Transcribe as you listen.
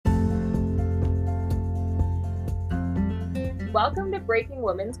Welcome to Breaking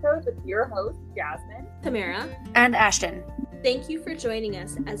Women's Code with your hosts, Jasmine, Tamara, and Ashton. Thank you for joining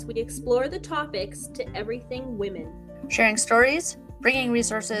us as we explore the topics to everything women. Sharing stories, bringing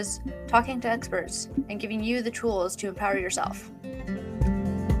resources, talking to experts, and giving you the tools to empower yourself.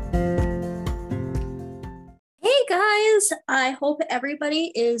 Hey guys, I hope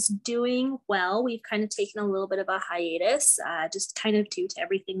everybody is doing well. We've kind of taken a little bit of a hiatus, just kind of due to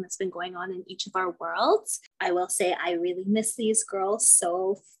everything that's been going on in each of our worlds. I will say I really miss these girls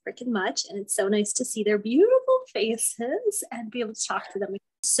so freaking much, and it's so nice to see their beautiful faces and be able to talk to them.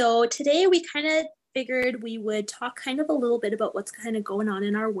 So today we kind of figured we would talk kind of a little bit about what's kind of going on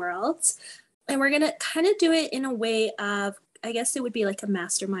in our worlds, and we're going to kind of do it in a way of, I guess it would be like a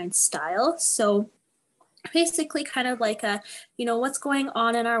mastermind style. So basically kind of like a, what's going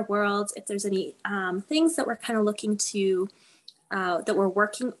on in our world, if there's any things that we're kind of looking to, that we're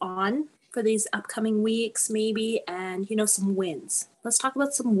working on for these upcoming weeks maybe, and, some wins. Let's talk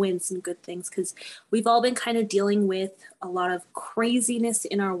about some wins and good things, because we've all been kind of dealing with a lot of craziness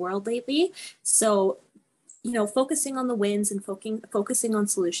in our world lately. So, focusing on the wins and focusing on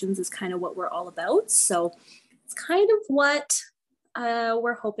solutions is kind of what we're all about. So it's kind of what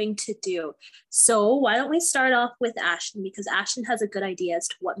we're hoping to do. So why don't we start off with Ashton, because Ashton has a good idea as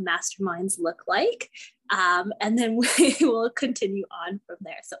to what masterminds look like, and then we will continue on from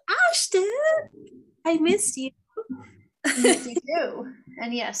there. So Ashton, I missed you. Yes, you do.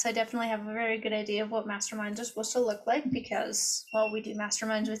 And yes, I definitely have a very good idea of what masterminds are supposed to look like, because, well, we do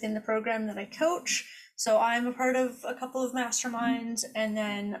masterminds within the program that I coach. So I'm a part of a couple of masterminds, and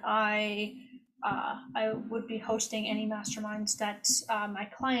then I would be hosting any masterminds that my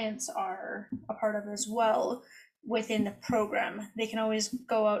clients are a part of as well within the program. They can always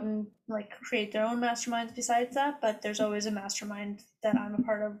go out and create their own masterminds besides that, but there's always a mastermind that I'm a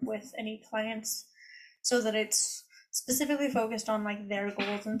part of with any clients, so that it's specifically focused on their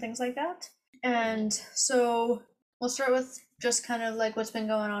goals and things like that. And so we'll start with just kind of what's been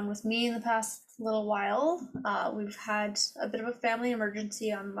going on with me in the past little while. We've had a bit of a family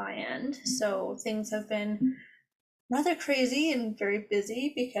emergency on my end, so things have been rather crazy and very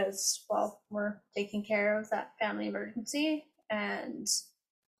busy because, well, we're taking care of that family emergency. And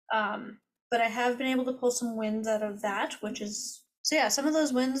but I have been able to pull some wins out of that, which is, so yeah, some of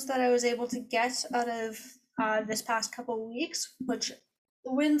those wins that I was able to get out of this past couple of weeks, which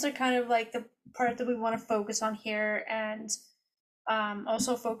the wins are kind of the part that we want to focus on here, and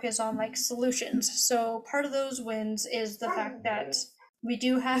also focus on solutions. So part of those wins is the fact that we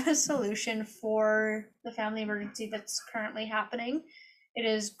do have a solution for the family emergency that's currently happening. It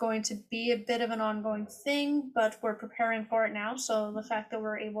is going to be a bit of an ongoing thing, but we're preparing for it now. So the fact that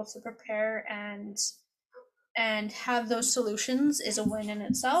we're able to prepare and have those solutions is a win in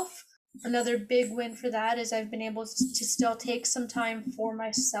itself. Another big win for that is I've been able to still take some time for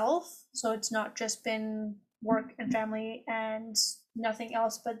myself. So it's not just been work and family and nothing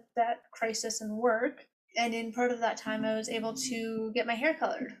else but that crisis and work. And in part of that time, I was able to get my hair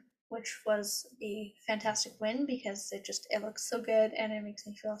colored, which was a fantastic win, because it looks so good and it makes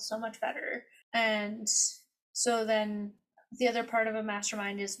me feel so much better. And so then the other part of a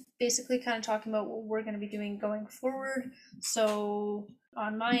mastermind is basically kind of talking about what we're going to be doing going forward. So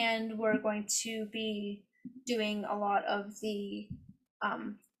on my end, we're going to be doing a lot of the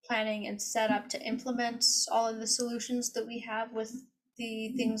planning and setup to implement all of the solutions that we have with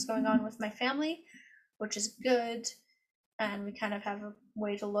the things going on with my family, which is good. And we kind of have a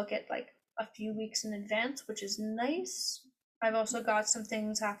way to look at a few weeks in advance, which is nice. I've also got some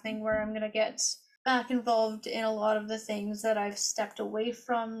things happening where I'm going to get back involved in a lot of the things that I've stepped away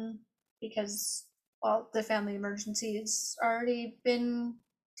from, because, well, the family emergency has already been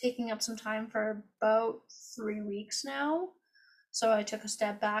taking up some time for about 3 weeks now. So I took a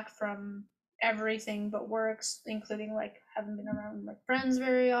step back from everything but works, including haven't been around my friends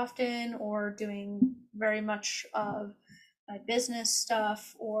very often, or doing very much of my business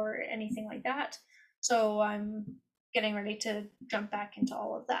stuff or anything like that. So I'm getting ready to jump back into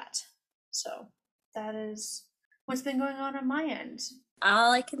all of that. So that is what's been going on my end.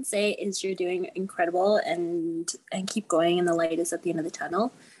 All I can say is you're doing incredible, and keep going, and the light is at the end of the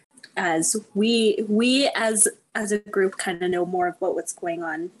tunnel. As we as a group kind of know more of what's going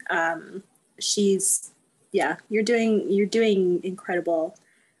on. You're doing incredible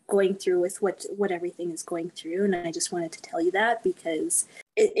going through with what everything is going through, and I just wanted to tell you that, because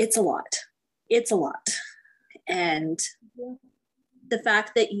it's a lot. It's a lot. And the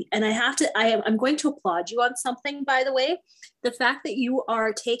fact that I'm going to applaud you on something, by the way. The fact that you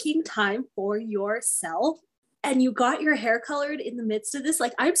are taking time for yourself and you got your hair colored in the midst of this,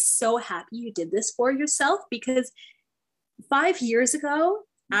 I'm so happy you did this for yourself, because 5 years ago,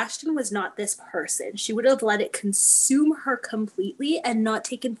 Ashton was not this person. She would have let it consume her completely and not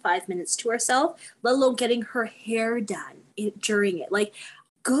taken 5 minutes to herself, let alone getting her hair done during it. Like,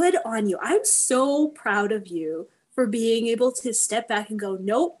 good on you. I'm so proud of you for being able to step back and go,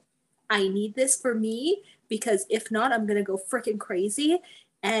 nope, I need this for me, because if not, I'm gonna go freaking crazy.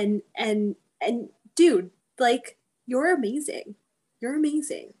 And dude, like, you're amazing. You're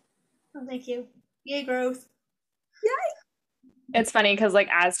amazing. Oh, thank you. Yay, growth. It's funny because like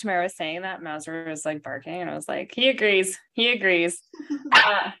as Tamara was saying that, Mauser was like barking, and I was like, he agrees. Do you agree? Is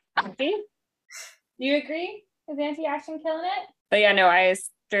anti-action killing it? But yeah, no, I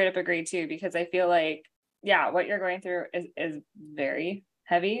straight up agree too, because I feel like, yeah, what you're going through is very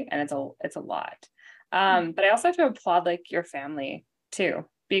heavy, and it's a lot. But I also have to applaud like your family too,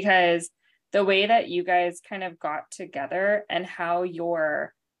 because the way that you guys kind of got together and how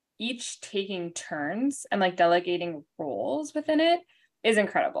you're each taking turns and like delegating roles within it is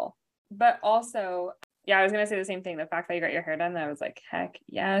incredible. But also, yeah, I was gonna say the same thing. The fact that you got your hair done, I was like, heck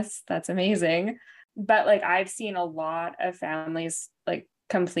yes, that's amazing. But like I've seen a lot of families like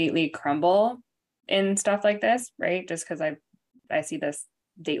completely crumble in stuff like this, right? Just because I see this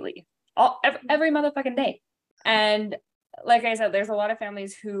daily, every motherfucking day. And like I said, there's a lot of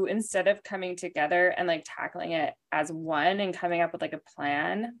families who, instead of coming together and like tackling it as one and coming up with like a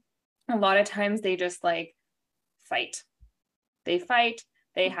plan, a lot of times they just like fight.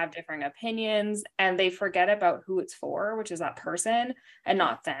 They have different opinions, and they forget about who it's for, which is that person and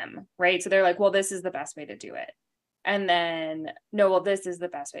not them, right? So they're like, well, this is the best way to do it. And then, no, well, this is the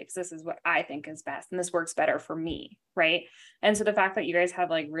best way because this is what I think is best, and this works better for me, right? And so the fact that you guys have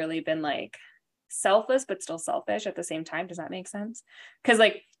like really been like selfless but still selfish at the same time, does that make sense? Because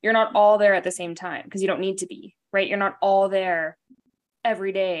like you're not all there at the same time, because you don't need to be, right? You're not all there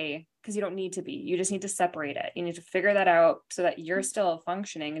every day because you don't need to be. You just need to separate it. You need to figure that out so that you're still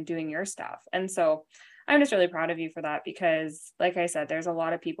functioning and doing your stuff. And so I'm just really proud of you for that, because like I said, there's a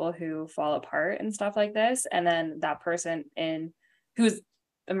lot of people who fall apart and stuff like this, and then that person in whose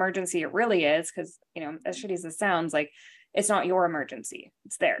emergency it really is, because, you know, as shitty as it sounds, like it's not your emergency,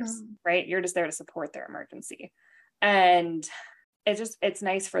 it's theirs, right? You're just there to support their emergency. And it's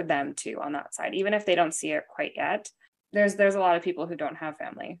nice for them too on that side, even if they don't see it quite yet. There's a lot of people who don't have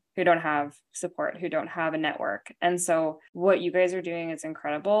family, who don't have support, who don't have a network. And so what you guys are doing is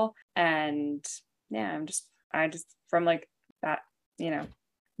incredible. And yeah, I just from like that, you know,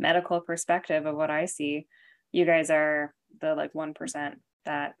 medical perspective of what I see, you guys are the like 1%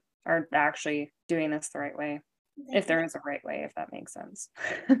 that are actually doing this the right way. If there is a right way, if that makes sense.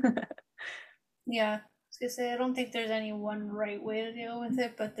 Yeah. I was gonna say, I don't think there's any one right way to deal with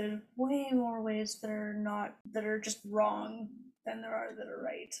it, but there's way more ways that are just wrong than there are that are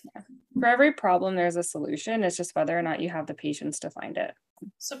right. Yeah. For every problem, there's a solution. It's just whether or not you have the patience to find it.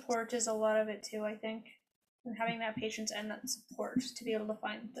 Support is a lot of it too, I think. And having that patience and that support to be able to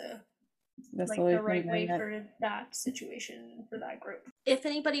find the right way for that situation, for that group. If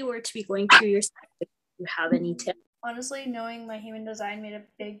anybody were to be going through your stuff, do you have any tips? Honestly, knowing my human design made a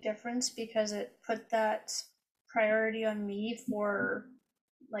big difference, because it put that priority on me for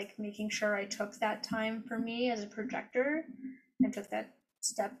like making sure I took that time for me as a projector and took that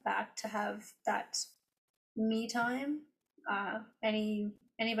step back to have that me time.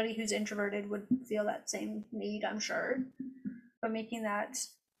 Anybody who's introverted would feel that same need, I'm sure. But making that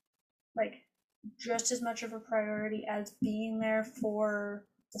like just as much of a priority as being there for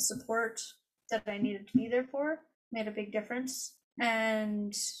the support that I needed to be there for made a big difference.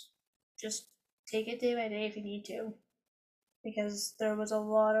 And just take it day by day if you need to, because there was a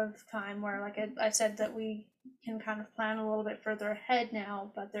lot of time where, like I said, that we can kind of plan a little bit further ahead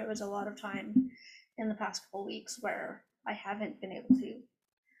now, but there was a lot of time in the past couple weeks where I haven't been able to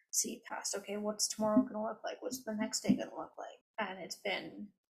see past, okay, what's tomorrow gonna look like, what's the next day gonna look like, and it's been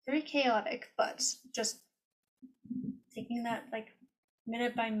very chaotic. But just taking that like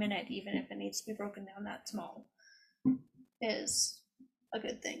minute by minute, even if it needs to be broken down that small, is a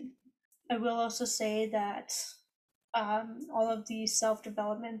good thing. I will also say that all of the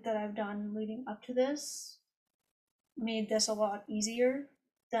self-development that I've done leading up to this made this a lot easier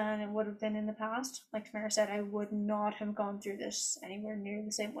than it would have been in the past. Like Tamara said, I would not have gone through this anywhere near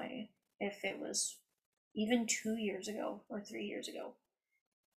the same way if it was even 2 years ago or 3 years ago.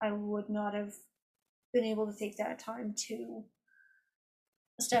 I would not have been able to take that time to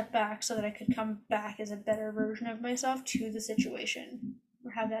step back so that I could come back as a better version of myself to the situation, or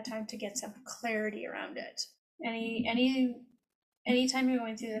have that time to get some clarity around it. Anytime you're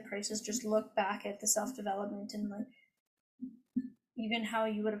going through the crisis, just look back at the self-development and like even how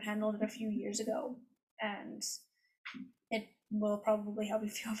you would have handled it a few years ago, and it will probably help you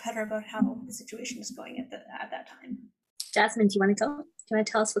feel better about how the situation is going at that time. Jasmine, do you want to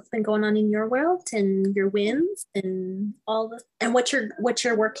tell us what's been going on in your world and your wins and and what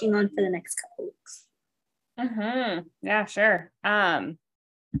you're working on for the next couple weeks? Yeah, sure.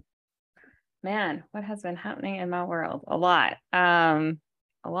 Man, what has been happening in my world? A lot. A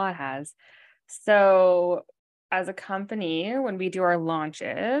lot has. So as a company, when we do our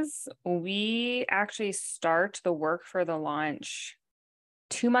launches, we actually start the work for the launch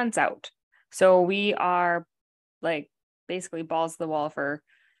 2 months out. So we are like basically balls to the wall for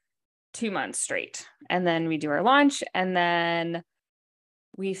 2 months straight. And then we do our launch and then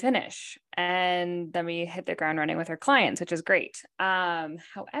we finish and then we hit the ground running with our clients, which is great.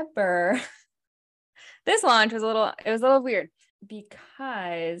 However, this launch was a little weird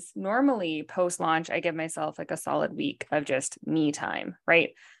because normally post-launch, I give myself like a solid week of just me time,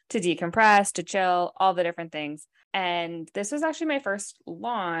 right? To decompress, to chill, all the different things. And this was actually my first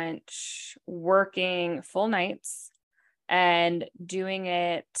launch working full nights and doing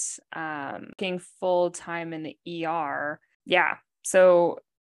it, working full time in the ER. Yeah. So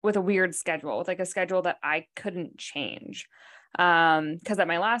with a weird schedule, with like a schedule that I couldn't change. Because at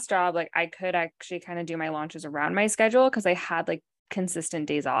my last job, like I could actually kind of do my launches around my schedule because I had like consistent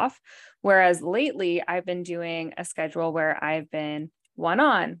days off. Whereas lately I've been doing a schedule where I've been 1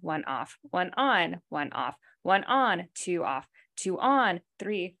 on, 1 off, 1 on, 1 off, 1 on, 2 off, 2 on,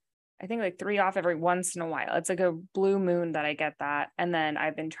 3. I think like 3 off every once in a while. It's like a blue moon that I get that. And then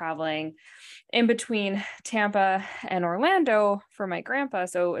I've been traveling in between Tampa and Orlando for my grandpa.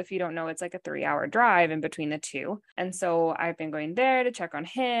 So if you don't know, it's like a 3-hour drive in between the two. And so I've been going there to check on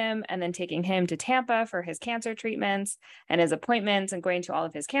him and then taking him to Tampa for his cancer treatments and his appointments and going to all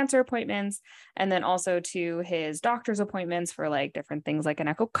of his cancer appointments. And then also to his doctor's appointments for like different things like an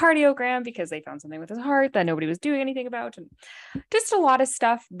echocardiogram because they found something with his heart that nobody was doing anything about. And just a lot of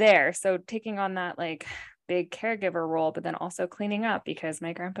stuff there. So taking on that like big caregiver role, but then also cleaning up because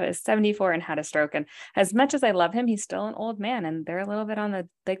my grandpa is 74 and had a stroke. And as much as I love him, he's still an old man and they're a little bit on the,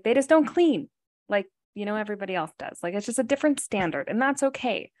 like, they just don't clean like, everybody else does. Like, it's just a different standard and that's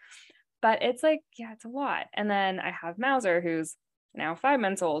okay. But it's like, yeah, it's a lot. And then I have Mauser, who's now 5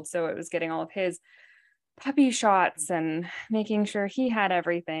 months old. So it was getting all of his puppy shots and making sure he had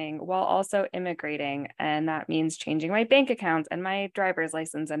everything while also immigrating. And that means changing my bank accounts and my driver's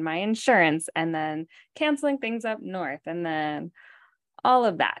license and my insurance and then canceling things up north and then all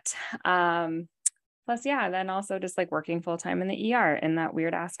of that. Plus, yeah, then also just like working full time in the ER in that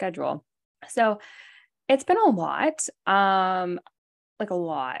weird ass schedule. So it's been a lot, like a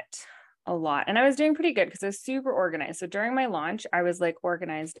lot. And I was doing pretty good because I was super organized. So during my launch, I was like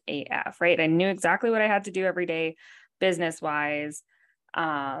organized AF, right? I knew exactly what I had to do every day, business wise.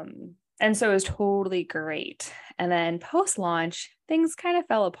 And so it was totally great. And then post launch, things kind of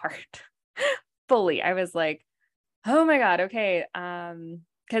fell apart fully. I was like, oh my God, okay.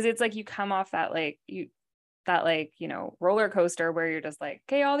 Because it's like you come off that roller coaster where you're just like,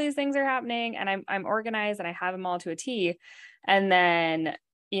 okay, all these things are happening and I'm organized and I have them all to a T. And then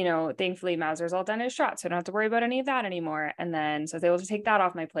thankfully Mauser's all done his shot. So I don't have to worry about any of that anymore. And then, so I was able to take that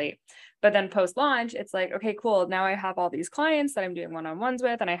off my plate. But then post launch, it's like, okay, cool. Now I have all these clients that I'm doing one-on-ones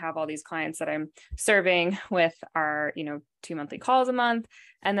with, and I have all these clients that I'm serving with our, 2 monthly calls a month.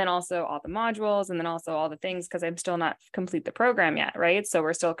 And then also all the modules, and then also all the things, because I'm still not complete the program yet. Right. So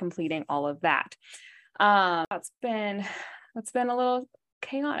we're still completing all of that. That's been a little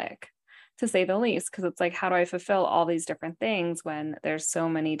chaotic, to say the least, because it's like, how do I fulfill all these different things when there's so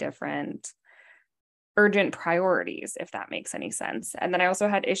many different urgent priorities, if that makes any sense. And then I also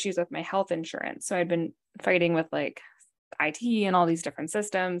had issues with my health insurance. So I'd been fighting with like IT and all these different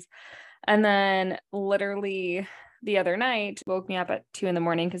systems. And then literally the other night woke me up at 2 a.m.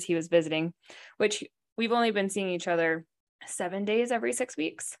 because he was visiting, which we've only been seeing each other 7 days every 6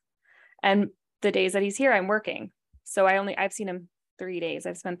 weeks. And the days that he's here, I'm working. So I've seen him 3 days.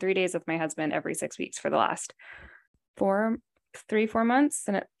 I've spent 3 days with my husband every 6 weeks for the last 4 months.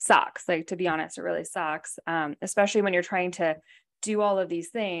 And it sucks. Like, to be honest, it really sucks. Especially when you're trying to do all of these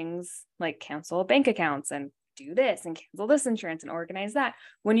things, like cancel bank accounts and do this and cancel this insurance and organize that,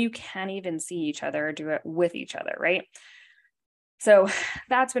 when you can't even see each other or do it with each other. Right. So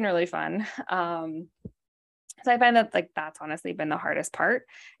that's been really fun. So I find that like, that's honestly been the hardest part,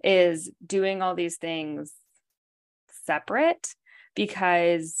 is doing all these things separate,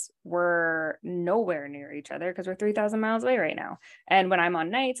 because we're nowhere near each other because we're 3,000 miles away right now. And when I'm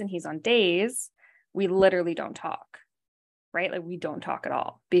on nights and he's on days, we literally don't talk, right? Like, we don't talk at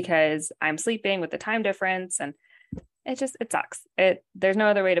all because I'm sleeping with the time difference, and it sucks. There's no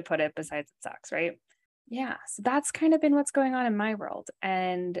other way to put it besides it sucks, right? yeah, so that's kind of been what's going on in my world.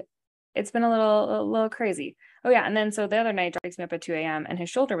 And it's been a little crazy. Oh yeah. And then so the other night, Josh wakes me up at 2 a.m. and his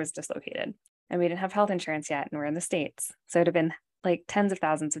shoulder was dislocated and we didn't have health insurance yet. And we're in the States. So it'd have been like tens of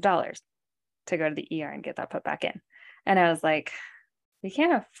thousands of dollars to go to the ER and get that put back in. And I was like, we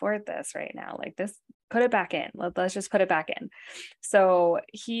can't afford this right now. Like this, put it back in. Let's just put it back in. So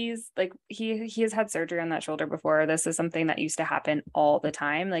he's like, he has had surgery on that shoulder before. This is something that used to happen all the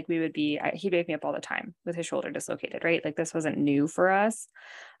time. Like he'd wake me up all the time with his shoulder dislocated, right? Like this wasn't new for us.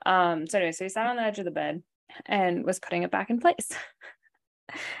 So anyway, so he sat on the edge of the bed and was putting it back in place.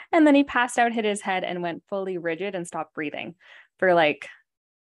 And then he passed out, hit his head and went fully rigid and stopped breathing for like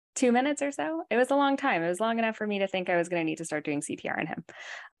 2 minutes or so. It was a long time. It was long enough for me to think I was going to need to start doing CPR on him.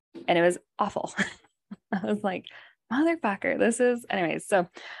 And it was awful. I was like, motherfucker, this is, anyways. So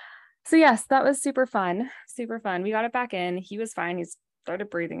yes, that was super fun. Super fun. We got it back in. He was fine. He started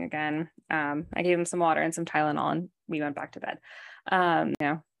breathing again. I gave him some water and some Tylenol and we went back to bed.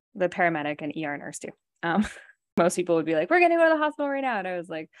 The paramedic and ER nurse too. Most people would be like, we're going to go to the hospital right now. And I was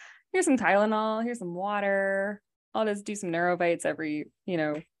like, here's some Tylenol, here's some water. I'll just do some Neurobites every,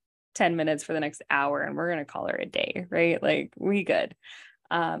 10 minutes for the next hour and we're going to call her a day, right? Like we good.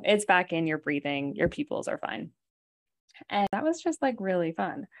 It's back in, you're breathing, your pupils are fine. And that was just like really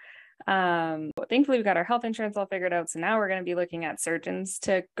fun. But thankfully we got our health insurance all figured out. So now we're going to be looking at surgeons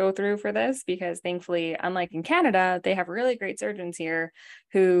to go through for this because thankfully, unlike in Canada, they have really great surgeons here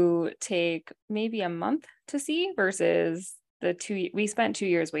who take maybe a month to see versus we spent 2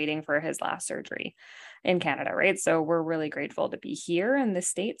 years waiting for his last surgery in Canada, right? So we're really grateful to be here in the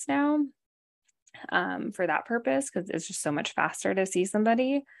States now for that purpose because it's just so much faster to see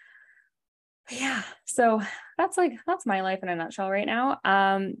somebody. Yeah, so that's my life in a nutshell right now.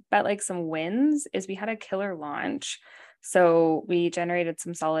 But like some wins is we had a killer launch. So we generated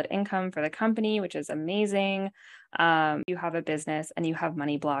some solid income for the company, which is amazing. You have a business and you have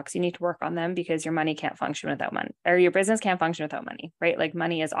money blocks. You need to work on them because your money can't function without money, or your business can't function without money, right? Like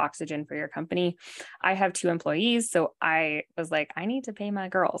money is oxygen for your company. I have 2 employees. So I was like, I need to pay my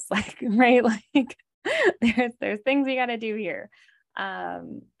girls, like, right? Like there's things we got to do here.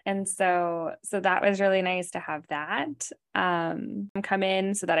 And so that was really nice to have that, come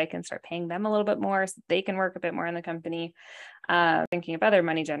in so that I can start paying them a little bit more so they can work a bit more in the company, thinking of other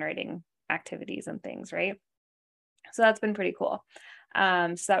money generating activities and things. Right. So that's been pretty cool.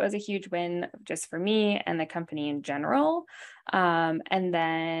 So that was a huge win just for me and the company in general. And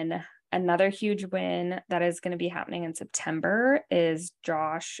then another huge win that is going to be happening in September is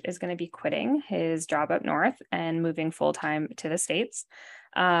Josh is going to be quitting his job up north and moving full-time to the States.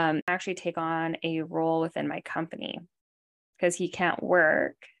 Actually take on a role within my company because he can't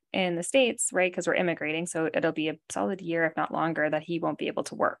work in the States, right? Because we're immigrating. So it'll be a solid year, if not longer, that he won't be able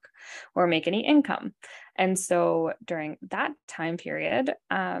to work or make any income. And so during that time period,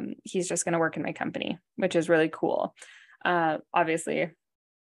 he's just going to work in my company, which is really cool. Obviously,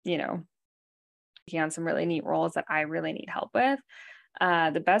 he on some really neat roles that I really need help with.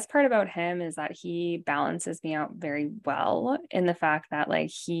 The best part about him is that he balances me out very well in the fact that like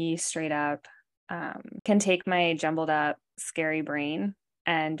he straight up can take my jumbled up, scary brain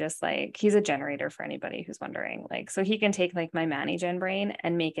and just like, he's a generator for anybody who's wondering, like, so he can take like my ManiGen brain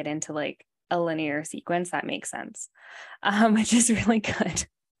and make it into like a linear sequence that makes sense, which is really good.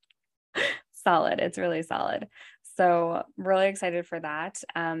 Solid. It's really solid. So really excited for that.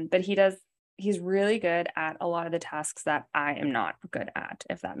 But he's really good at a lot of the tasks that I am not good at,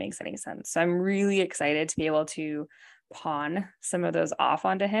 if that makes any sense. So I'm really excited to be able to pawn some of those off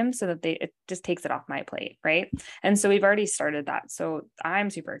onto him so that it just takes it off my plate. Right. And so we've already started that. So I'm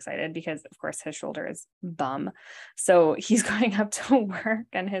super excited because of course his shoulder is bum. So he's going up to work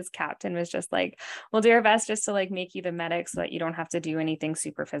and his captain was just like, we'll do our best just to like make you the medic so that you don't have to do anything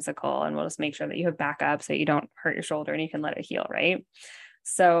super physical. And we'll just make sure that you have backup so you don't hurt your shoulder and you can let it heal. Right.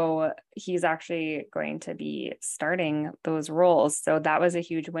 So he's actually going to be starting those roles. So that was a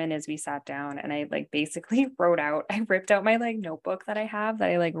huge win as we sat down and I like basically I ripped out my like notebook that I have that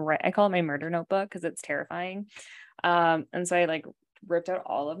I like, I call it my murder notebook because it's terrifying. And so I like ripped out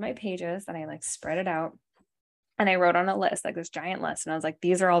all of my pages and I like spread it out and I wrote on a list, like this giant list. And I was like,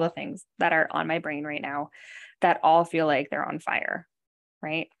 these are all the things that are on my brain right now that all feel like they're on fire.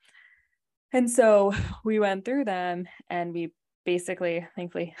 Right. And so we went through them and we basically,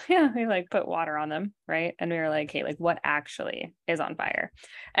 thankfully, we like put water on them, right? And we were like, hey, like what actually is on fire?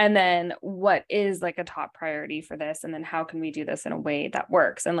 And then what is like a top priority for this? And then how can we do this in a way that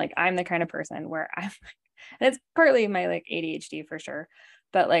works? And like, I'm the kind of person where and it's partly my like ADHD for sure,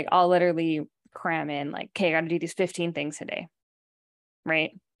 but like I'll literally cram in like, okay, I got to do these 15 things today, right?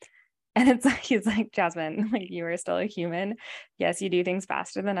 And it's like, he's like, Jasmine, like you are still a human. Yes, you do things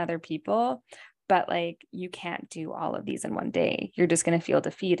faster than other people, but like you can't do all of these in one day. You're just going to feel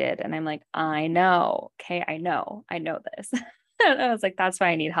defeated. And I'm like, I know. Okay, I know this. And I was like, that's why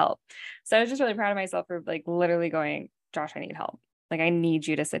I need help. So I was just really proud of myself for like literally going, Josh, I need help. Like I need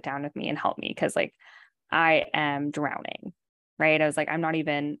you to sit down with me and help me because like I am drowning. Right. I was like, I'm not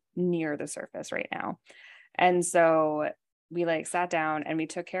even near the surface right now. And so we like sat down and we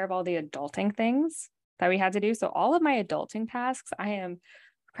took care of all the adulting things that we had to do. So all of my adulting tasks, I am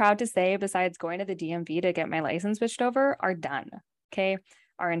proud to say, besides going to the DMV to get my license switched over, are done. Okay.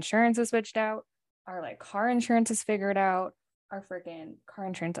 Our insurance is switched out. Our like car insurance is figured out. Our freaking car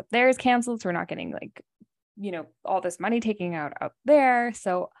insurance up there is canceled. So we're not getting like, you know, all this money taken out up there.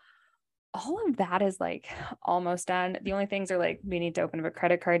 So all of that is like almost done. The only things are like, we need to open up a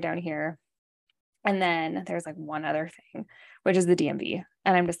credit card down here. And then there's like one other thing, which is the DMV.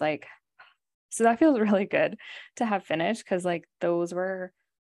 And I'm just like, so that feels really good to have finished because like those were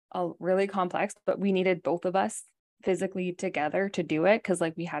really complex, but we needed both of us physically together to do it because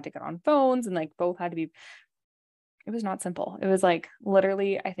like we had to get on phones and like both had to be, it was not simple. It was like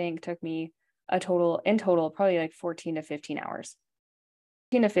literally, I think took me in total, probably like 14 to 15 hours.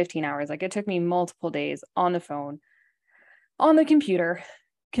 14 to 15 hours. Like it took me multiple days on the phone, on the computer,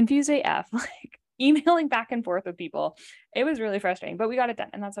 confused AF, like emailing back and forth with people. It was really frustrating, but we got it done.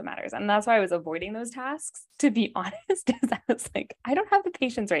 And that's what matters. And that's why I was avoiding those tasks, to be honest, is I was like, I don't have the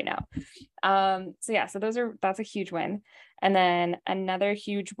patience right now. So yeah, so that's a huge win. And then another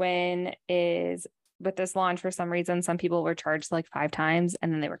huge win is with this launch, for some reason, some people were charged like 5 times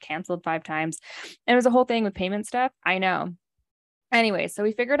and then they were canceled 5 times. And it was a whole thing with payment stuff. I know. Anyway, so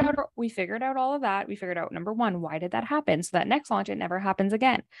we figured out all of that. We figured out, number 1, why did that happen? So that next launch, it never happens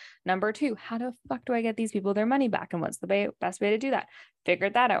again. Number 2, how the fuck do I get these people their money back? And what's the best way to do that?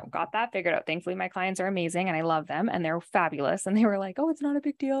 Figured that out, got that figured out. Thankfully, my clients are amazing and I love them and they're fabulous. And they were like, oh, it's not a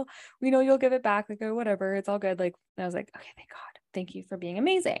big deal. We know you'll give it back. Like, oh, whatever. It's all good. Like, I was like, okay, thank God. Thank you for being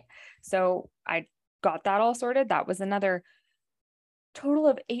amazing. So I got that all sorted. That was another total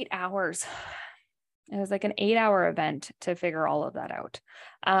of 8 hours. It was like an 8-hour event to figure all of that out.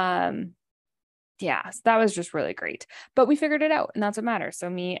 Yeah, so that was just really great, but we figured it out and that's what matters. So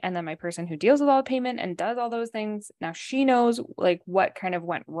me and then my person who deals with all the payment and does all those things, now she knows like what kind of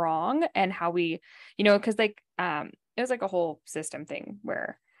went wrong and how we, you know, cause like, it was like a whole system thing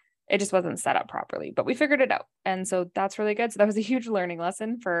where it just wasn't set up properly, but we figured it out. And so that's really good. So that was a huge learning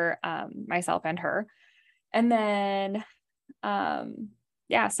lesson for, myself and her. And then,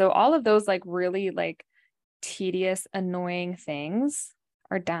 yeah, so all of those like really like tedious, annoying things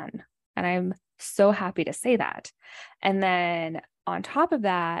are done. And I'm so happy to say that. And then on top of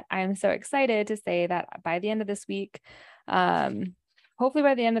that, I'm so excited to say that by the end of this week, hopefully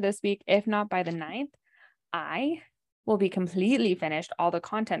by the end of this week, if not by the 9th, I will be completely finished all the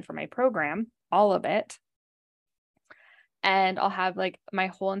content for my program, all of it. And I'll have like my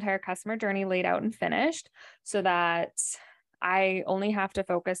whole entire customer journey laid out and finished so that I only have to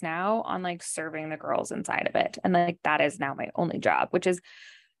focus now on like serving the girls inside of it. And like, that is now my only job, which is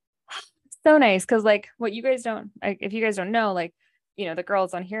so nice. Cause like what you guys don't, like, if you guys don't know, like, you know, the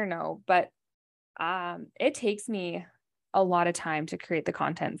girls on here know, but, it takes me a lot of time to create the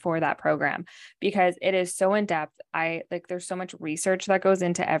content for that program because it is so in depth. There's so much research that goes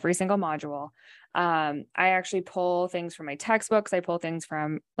into every single module. I actually pull things from my textbooks. I pull things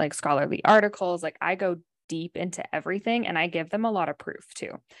from like scholarly articles. Like I go deep into everything and I give them a lot of proof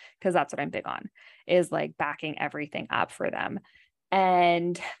too, because that's what I'm big on, is like backing everything up for them.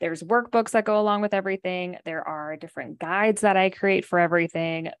 And there's workbooks that go along with everything. There are different guides that I create for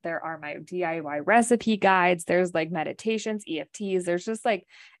everything. There are my DIY recipe guides. There's like meditations, EFTs. There's just like,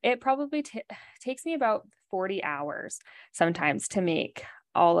 it probably takes me about 40 hours sometimes to make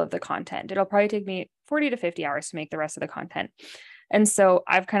all of the content. It'll probably take me 40 to 50 hours to make the rest of the content. And so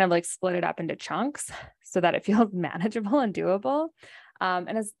I've kind of like split it up into chunks so that it feels manageable and doable. And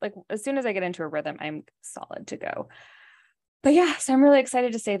as soon as I get into a rhythm, I'm solid to go. But yeah, so I'm really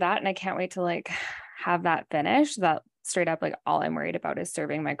excited to say that. And I can't wait to like have that finished. That straight up, like all I'm worried about is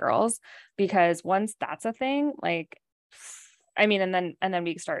serving my girls, because once that's a thing, like, I mean, and then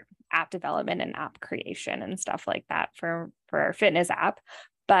we start app development and app creation and stuff like that for our fitness app.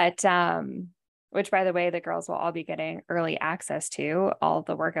 But, which by the way, the girls will all be getting early access to all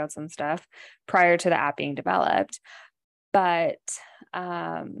the workouts and stuff prior to the app being developed. But,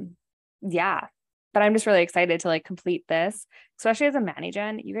 yeah, but I'm just really excited to like complete this, especially as a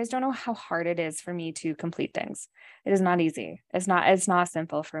ManiGen. You guys don't know how hard it is for me to complete things. It is not easy. It's not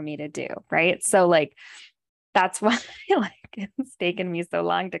simple for me to do. Right. So like, that's why like it's taken me so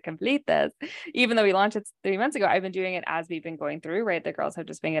long to complete this. Even though we launched it 3 months ago, I've been doing it as we've been going through, right? The girls have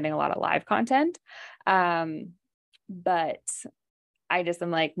just been getting a lot of live content. But I just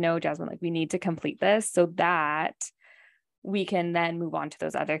am like, no, Jasmine, like we need to complete this so that we can then move on to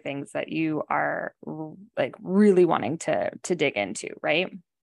those other things that you are like really wanting to dig into, right?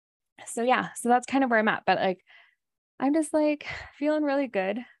 So yeah, so that's kind of where I'm at. But like, I'm just like feeling really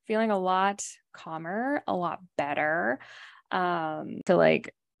good, feeling a lot calmer, a lot better. To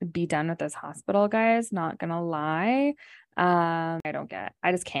like be done with this hospital, guys, not gonna lie. I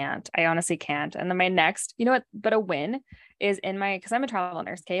just can't. I honestly can't. And then my next, you know what, but a win is because I'm a travel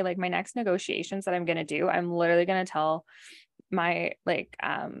nurse, okay? Like my next negotiations that I'm gonna do, I'm literally gonna tell my like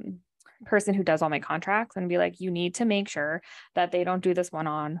person who does all my contracts and be like, you need to make sure that they don't do this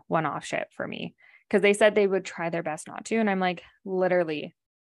one-on, one-off shit for me. Because they said they would try their best not to. And I'm like, literally,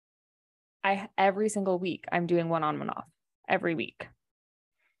 every single week I'm doing one-on, one-off every week.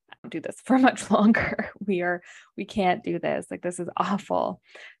 I don't do this for much longer. We can't do this. Like, this is awful.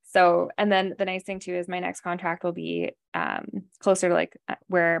 So, and then the nice thing too is my next contract will be closer to like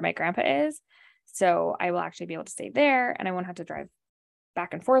where my grandpa is. So I will actually be able to stay there and I won't have to drive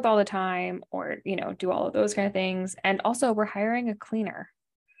back and forth all the time or, you know, do all of those kind of things. And also we're hiring a cleaner.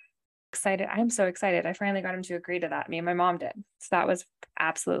 Excited. I'm so excited. I finally got him to agree to that. Me and my mom did. So that was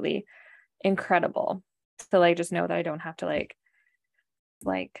absolutely incredible to like, just know that I don't have to like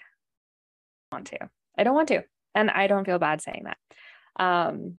want to. I don't want to. And I don't feel bad saying that.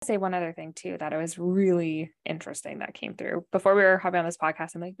 Say one other thing too, that it was really interesting that came through before we were hopping on this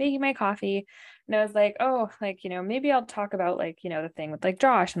podcast. I'm like making my coffee and I was like, oh, like, you know, maybe I'll talk about like, you know, the thing with like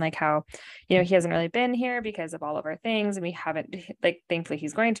Josh and like how, you know, he hasn't really been here because of all of our things and we haven't like, thankfully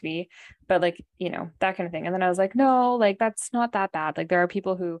he's going to be, but like, you know, that kind of thing. And then I was like, no, like, that's not that bad. Like there are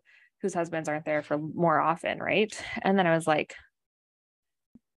people whose husbands aren't there for more often. Right. And then I was like,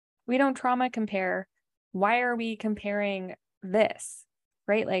 we don't trauma compare. Why are we comparing this?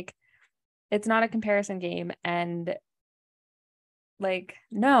 Right? Like it's not a comparison game. And like,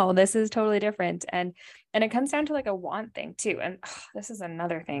 no, this is totally different. And it comes down to like a want thing too. And this is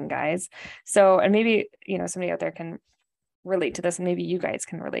another thing, guys. So, and maybe, you know, somebody out there can relate to this and maybe you guys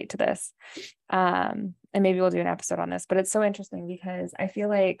can relate to this. And maybe we'll do an episode on this, but it's so interesting because I feel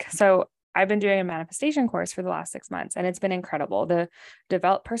like, so I've been doing a manifestation course for the last 6 months and it's been incredible. The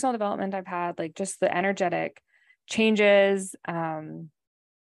personal development I've had, like just the energetic changes.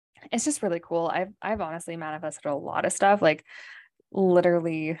 It's just really cool. I've honestly manifested a lot of stuff, like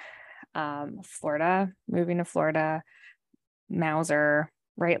literally, Florida, moving to Florida, Mauser,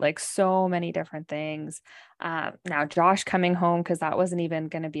 right? Like so many different things. Now Josh coming home, cause that wasn't even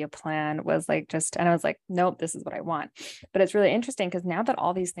going to be a plan, was like and I was like, nope, this is what I want. But it's really interesting because now that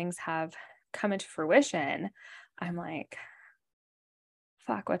all these things have come into fruition, I'm like,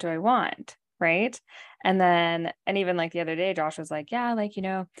 fuck, what do I want? Right. And even like the other day, Josh was like, yeah, like, you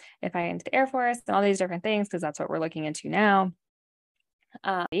know, if I get into the Air Force and all these different things, because that's what we're looking into now,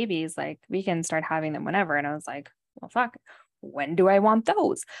 babies, like we can start having them whenever. And I was like, well, fuck, when do I want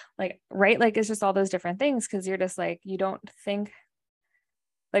those? Like, right. Like, it's just all those different things. Cause you're just like, you don't think,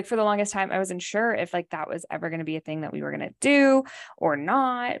 like for the longest time, I wasn't sure if like that was ever going to be a thing that we were going to do or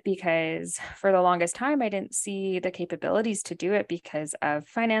not, because for the longest time, I didn't see the capabilities to do it because of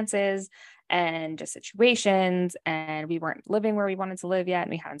finances and just situations. And we weren't living where we wanted to live yet.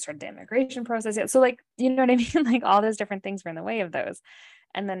 And we hadn't started the immigration process yet. So like, you know what I mean? Like all those different things were in the way of those.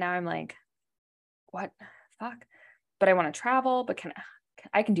 And then now I'm like, what fuck? But I want to travel, but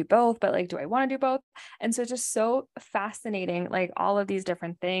I can do both, but like, do I want to do both? And so it's just so fascinating, like all of these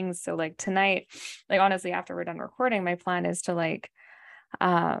different things. So like tonight, like honestly, after we're done recording, my plan is to like,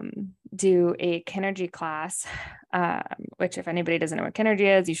 do a Kinergy class, which if anybody doesn't know what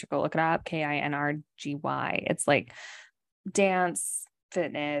Kinergy is, you should go look it up. KINRGY. It's like dance,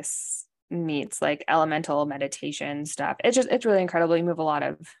 fitness meets like elemental meditation stuff. It's really incredible. You move a lot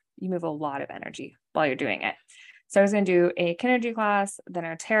of energy while you're doing it. So I was going to do a Kinergy class, then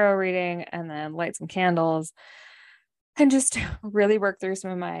a tarot reading, and then light some candles and just really work through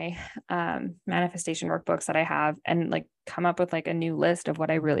some of my manifestation workbooks that I have and like come up with like a new list of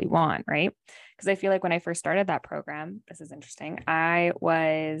what I really want, right? Because I feel like when I first started that program, this is interesting, I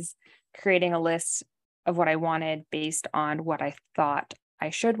was creating a list of what I wanted based on what I thought I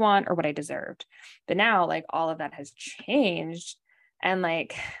should want or what I deserved. But now like all of that has changed and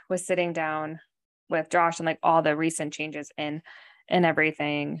like was sitting down with Josh and like all the recent changes in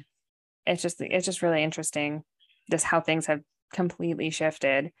everything. It's just really interesting just how things have completely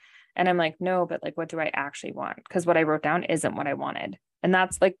shifted. And I'm like, no, but like, what do I actually want? Because what I wrote down isn't what I wanted. And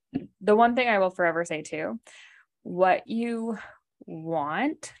that's like the one thing I will forever say too, what you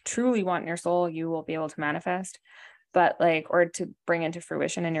want, truly want in your soul, you will be able to manifest, but like, or to bring into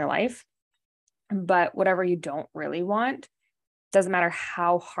fruition in your life. But whatever you don't really want, doesn't matter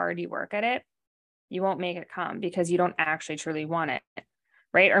how hard you work at it, you won't make it come because you don't actually truly want it.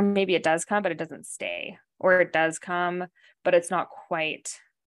 Right. Or maybe it does come, but it doesn't stay, or it does come, but it's not quite,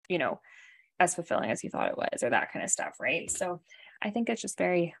 you know, as fulfilling as you thought it was, or that kind of stuff. Right. So I think it's just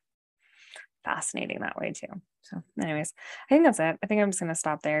very fascinating that way too. So anyways, I think that's it. I think I'm just going to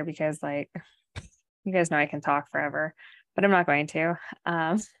stop there because like, you guys know I can talk forever, but I'm not going to.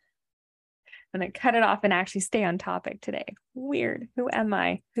 I'm going to cut it off and actually stay on topic today. Weird. Who am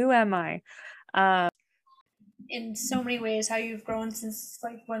I? In so many ways, how you've grown since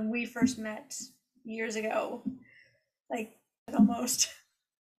like when we first met years ago, like almost.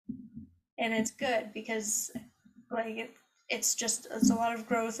 And it's good because like it's a lot of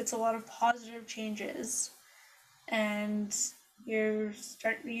growth, it's a lot of positive changes, and you're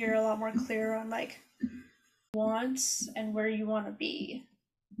a lot more clear on like wants and where you want to be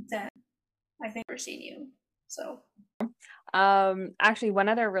than I think we're seeing you. So actually one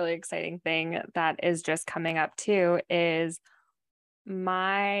other really exciting thing that is just coming up too is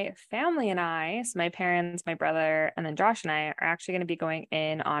my family and I, so my parents, my brother, and then Josh and I are actually going to be going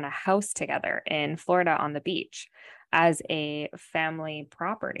in on a house together in Florida on the beach as a family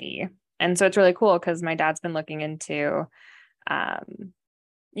property. And so it's really cool because my dad's been looking into,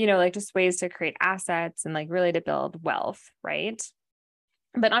 you know, like just ways to create assets and like really to build wealth, right?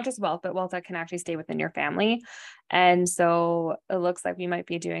 But not just wealth, but wealth that can actually stay within your family. And so it looks like we might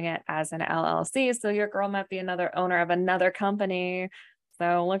be doing it as an LLC. So your girl might be another owner of another company.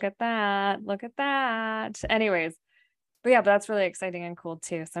 So look at that. Look at that. Anyways, but yeah, but that's really exciting and cool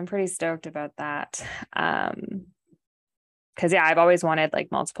too. So I'm pretty stoked about that. Cause yeah, I've always wanted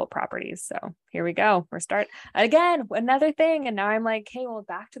like multiple properties. So here we go. We're again, another thing. And now I'm like, hey, well,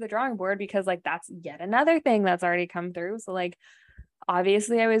 back to the drawing board because like, that's yet another thing that's already come through. So like,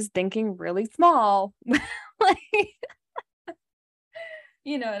 obviously I was thinking really small, like,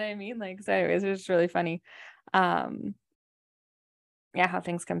 you know what I mean? Like, so anyways, it was really funny. Yeah, how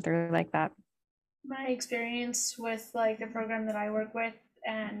things come through like that. My experience with like the program that I work with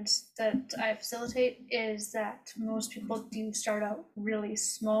and that I facilitate is that most people do start out really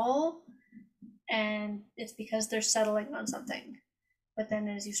small, and it's because they're settling on something. But then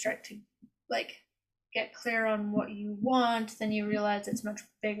as you start to like get clear on what you want, then you realize it's much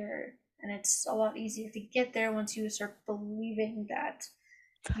bigger, and it's a lot easier to get there once you start believing that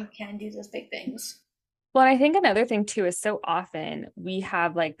you can do those big things. Well, I think another thing too is so often we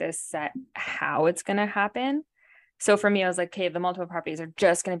have like this set how it's going to happen. So for me, I was like, okay, the multiple properties are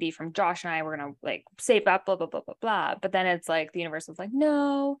just going to be from Josh and I. We're going to like save up, blah, blah, blah, blah, blah. But then it's like the universe was like,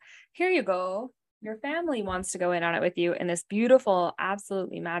 no, here you go. Your family wants to go in on it with you in this beautiful,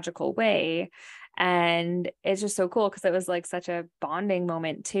 absolutely magical way. And it's just so cool because it was like such a bonding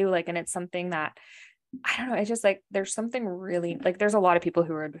moment too. Like, and it's something that, I don't know, it's just like, there's something really like, there's a lot of people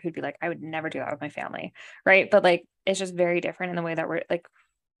who'd be like, I would never do that with my family. Right. But like, it's just very different in the way that we're like,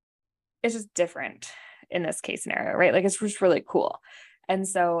 it's just different in this case scenario. Right. Like, it's just really cool. And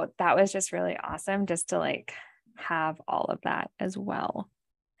so that was just really awesome just to like have all of that as well.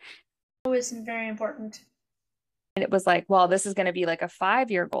 Always very important. And it was like, well, this is going to be like a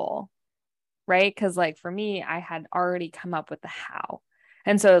 5-year goal. Right. Cause like for me, I had already come up with the how.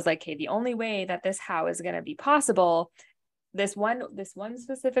 And so it was like, okay, the only way that this how is going to be possible, this one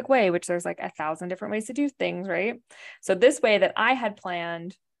specific way, which there's like 1,000 different ways to do things. Right. So this way that I had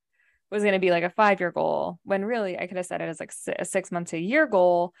planned was going to be like a 5-year goal, when really I could have set it as like a 6 months to a year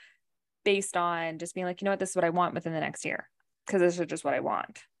goal based on just being like, you know what, this is what I want within the next year. Cause this is just what I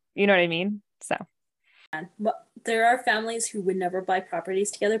want. You know what I mean? So. But there are families who would never buy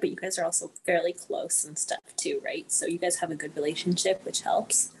properties together, but you guys are also fairly close and stuff too, right? So you guys have a good relationship, which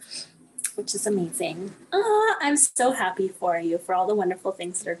helps, which is amazing. I'm so happy for you, for all the wonderful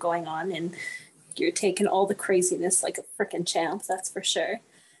things that are going on, and you're taking all the craziness like a freaking champ, that's for sure.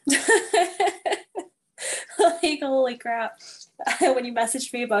 Like, holy crap. When you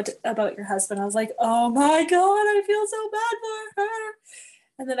messaged me about your husband, I was like, oh my God, I feel so bad for her.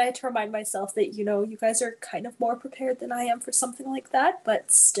 And then I had to remind myself that, you know, you guys are kind of more prepared than I am for something like that,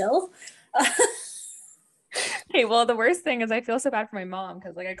 but still. Okay, well, the worst thing is I feel so bad for my mom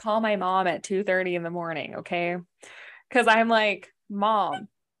because like I call my mom at 2:30 in the morning, okay? Because I'm like, Mom,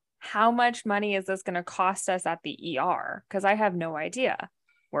 how much money is this going to cost us at the ER? Because I have no idea.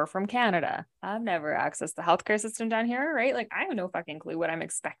 we're from Canada. I've never accessed the healthcare system down here, right? Like, I have no fucking clue what I'm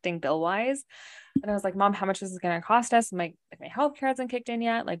expecting bill wise. And I was like, Mom, how much is this going to cost us? My healthcare hasn't kicked in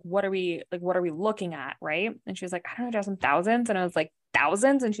yet. Like, what are we looking at? Right. And she was like, I don't know, just some thousands. And I was like,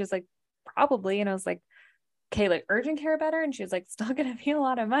 thousands? And she was like, probably. And I was like, okay, like urgent care better? And she was like, still going to be a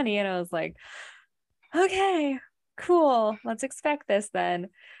lot of money. And I was like, okay, cool. Let's expect this then.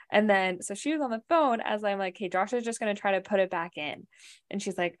 And then, so she was on the phone as I'm like, hey, Josh is just going to try to put it back in. And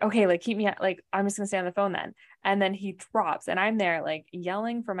she's like, okay, like keep me like, I'm just going to stay on the phone then. And then he drops and I'm there like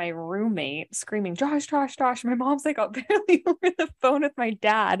yelling for my roommate, screaming, Josh, Josh, Josh. My mom's like barely over the phone with my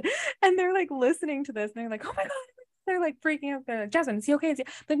dad. And they're like listening to this and they're like, oh my God. They're like freaking out. They're like, Jasmine, is he okay?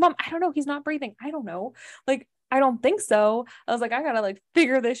 Like, Mom, I don't know. He's not breathing. I don't know. Like, I don't think so. I was like, I gotta like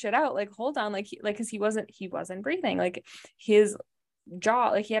figure this shit out. Like, hold on. Like, cause he wasn't breathing. Like his jaw,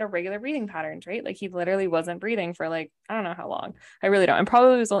 like he had a regular breathing patterns, right? Like he literally wasn't breathing for like, I don't know how long. I really don't. And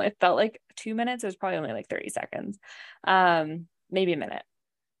probably it felt like 2 minutes. It was probably only like 30 seconds. Maybe a minute.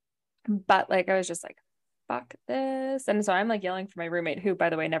 But like, I was just like, fuck this. And so I'm like yelling for my roommate, who by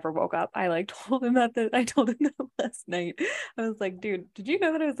the way never woke up. I like told him that last night. I was like, dude, did you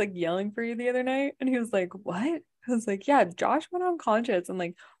know that I was like yelling for you the other night? And he was like, what? I was like, yeah, Josh went unconscious and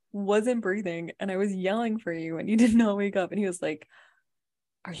like wasn't breathing and I was yelling for you and you did not wake up. And he was like,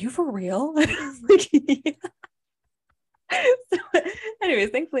 are you for real? And I was like, yeah. So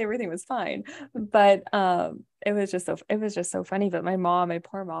anyways, thankfully everything was fine. But it was just so funny. But my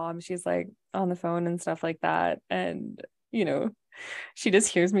poor mom, she's like on the phone and stuff like that. And you know, she just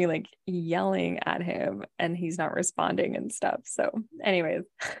hears me like yelling at him and he's not responding and stuff. So anyways,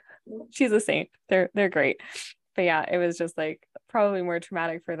 she's a saint. They're great. But yeah, it was just like probably more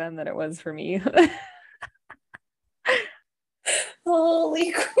traumatic for them than it was for me.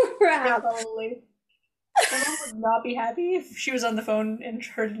 Holy crap. Probably. My mom would not be happy if she was on the phone and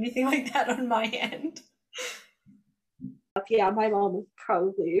heard anything like that on my end. Yeah, my mom would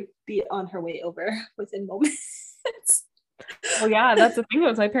probably be on her way over within moments. Well, yeah, that's the thing.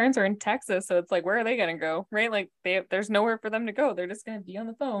 My parents are in Texas, so it's like, where are they gonna go, right? Like there's nowhere for them to go. They're just gonna be on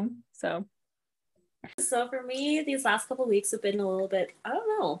the phone. So for me, these last couple of weeks have been a little bit, I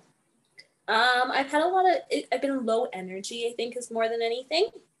don't know. I've had a lot of, I've been low energy, I think, is more than anything.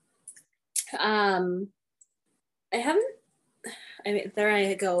 There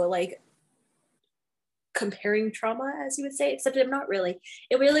I go, like comparing trauma, as you would say, except I'm not really.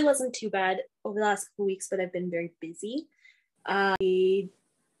 It really wasn't too bad over the last couple of weeks, but I've been very busy. I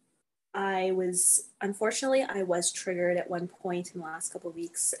was triggered at one point in the last couple of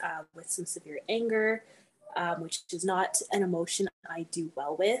weeks with some severe anger, which is not an emotion I do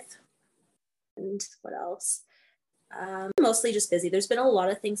well with. And what else? Mostly just busy. There's been a lot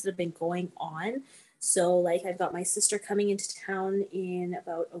of things that have been going on. So like I've got my sister coming into town in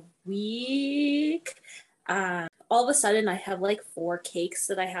about a week. All of a sudden I have like 4 cakes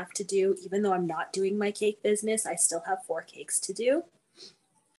that I have to do. Even though I'm not doing my cake business, I still have 4 cakes to do.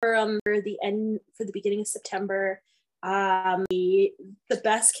 For the beginning of September, the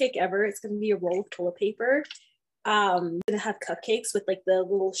best cake ever. It's going to be a roll of toilet paper. I'm going to have cupcakes with like the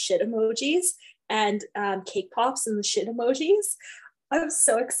little shit emojis and cake pops and the shit emojis. I'm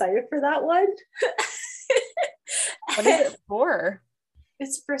so excited for that one. What is it for?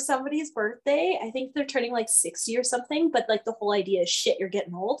 It's for somebody's birthday. I think they're turning like 60 or something, but like the whole idea is shit, you're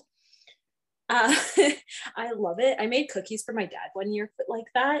getting old. I love it. I made cookies for my dad one year like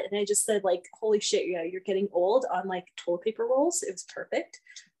that. And I just said like, holy shit, yeah, you're getting old on like toilet paper rolls. It was perfect.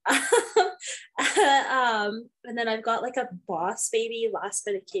 And then I've got like a Boss Baby last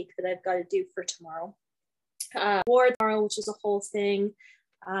bit of cake that I've got to do for tomorrow. Or tomorrow, which is a whole thing.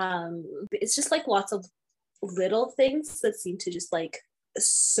 It's just like lots of little things that seem to just like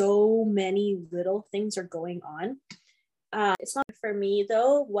so many little things are going on. It's not for me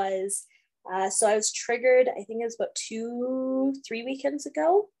though, was so I was triggered, I think it was about 2-3 weekends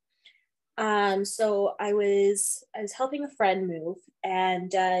ago. So I was helping a friend move,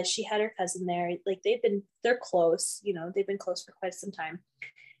 and she had her cousin there. Like they're close, you know, they've been close for quite some time.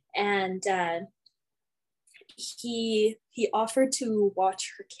 And he offered to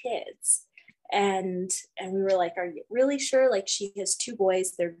watch her kids. And we were like, are you really sure? Like she has 2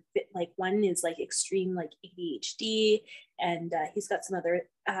 boys. They're like, one is like extreme like ADHD, and he's got some other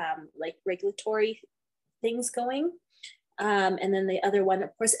like regulatory things going. And then the other one,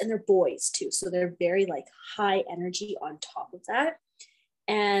 of course, and they're boys too. So they're very like high energy on top of that.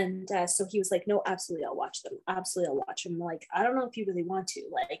 And so he was like, no, absolutely, I'll watch them. Absolutely, I'll watch them. I'm like, I don't know if you really want to.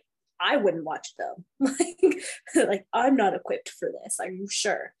 Like, I wouldn't watch them. like I'm not equipped for this. Are you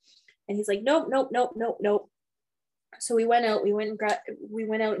sure? And he's like, nope. So we went out and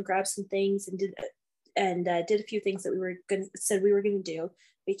grabbed some things and did a few things that we were gonna do.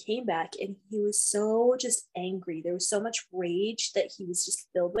 We came back and he was so just angry. There was so much rage that he was just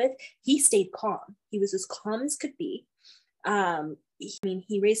filled with. He stayed calm. He was as calm as could be.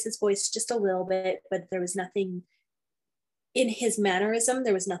 He raised his voice just a little bit, but there was nothing in his mannerism.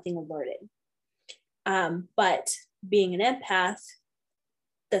 There was nothing alerting. But being an empath,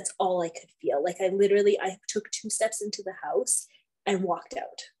 that's all I could feel. Like I took 2 steps into the house and walked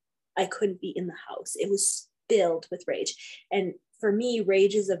out. I couldn't be in the house. It was filled with rage. And for me,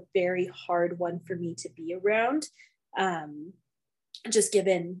 rage is a very hard one for me to be around. Just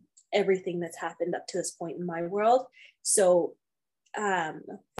given everything that's happened up to this point in my world. So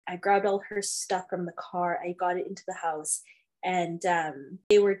I grabbed all her stuff from the car. I got it into the house and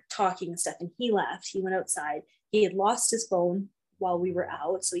they were talking and stuff, and he left. He went outside. He had lost his phone while we were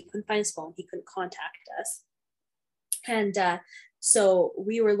out, so he couldn't find his phone. He couldn't contact us. And so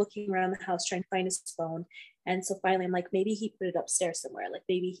we were looking around the house trying to find his phone. And so finally I'm like, maybe he put it upstairs somewhere. Like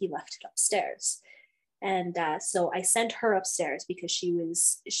maybe he left it upstairs. And so I sent her upstairs because she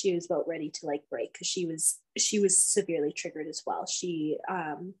was about ready to like break, because she was severely triggered as well. She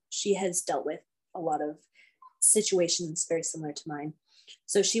has dealt with a lot of situations very similar to mine.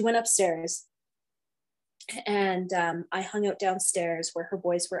 So she went upstairs, and I hung out downstairs where her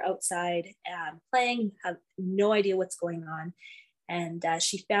boys were outside playing, have no idea what's going on. And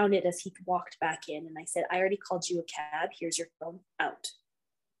she found it as he walked back in. And I said, I already called you a cab. Here's your phone, out.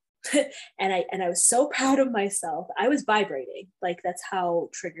 and I was so proud of myself. I was vibrating. Like that's how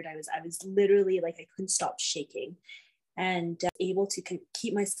triggered I was. I was literally like, I couldn't stop shaking, and able to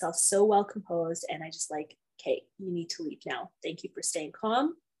keep myself so well composed. And I just like, okay, you need to leave now. Thank you for staying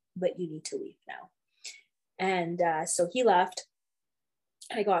calm, but you need to leave now. And so he left.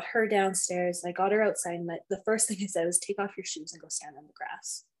 I got her downstairs. I got her outside. And the first thing I said was, take off your shoes and go stand on the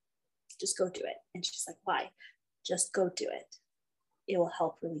grass. Just go do it. And she's like, why? Just go do it. It will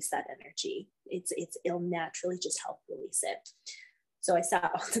help release that energy. It'll naturally just help release it. So I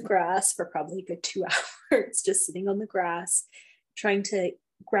sat on the grass for probably a good 2 hours, just sitting on the grass, trying to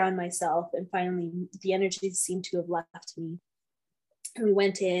ground myself. And finally, the energy seemed to have left me. And we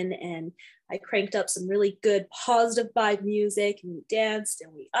went in and I cranked up some really good positive vibe music, and we danced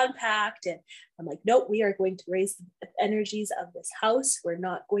and we unpacked. And I'm like, nope, we are going to raise the energies of this house. We're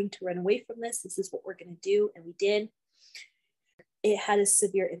not going to run away from this. This is what we're going to do. And we did. It had a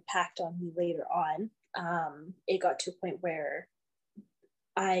severe impact on me later on. It got to a point where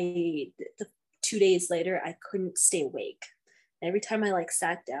the 2 days later, I couldn't stay awake. And every time I like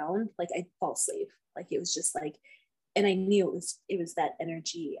sat down, like I'd fall asleep. Like it was just like, and I knew it was that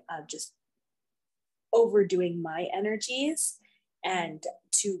energy of just overdoing my energies and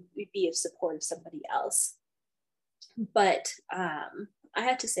to be of support of somebody else. But I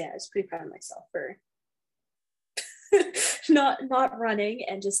have to say I was pretty proud of myself for not running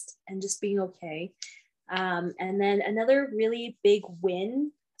and just being okay. And then another really big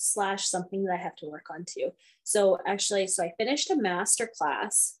win / something that I have to work on too. So I finished a master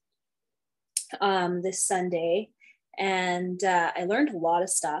class this Sunday, and I learned a lot of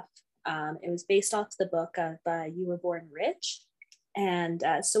stuff. It was based off the book of You Were Born Rich. And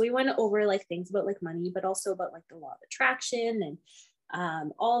so we went over like things about like money, but also about like the law of attraction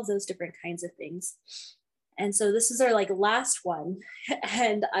and all of those different kinds of things. And so this is our like last one.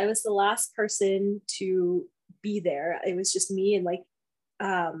 And I was the last person to be there. It was just me and like,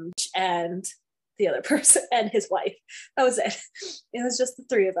 and the other person and his wife. That was it. It was just the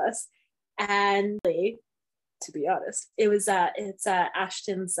 3 of us. And to be honest, it's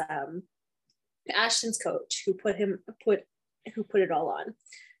Ashton's coach who put it all on.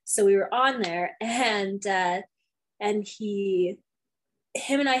 So we were on there, and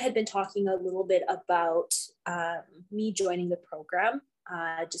him and I had been talking a little bit about me joining the program,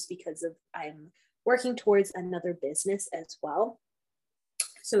 just because I'm working towards another business as well.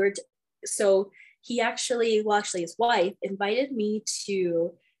 So he actually his wife invited me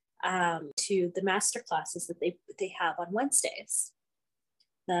to the master classes that they have on Wednesdays,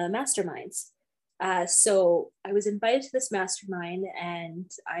 the masterminds. So I was invited to this mastermind,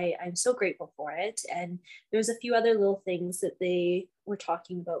 and I'm so grateful for it. And there's a few other little things that they were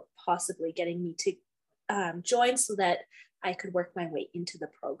talking about possibly getting me to join so that I could work my way into the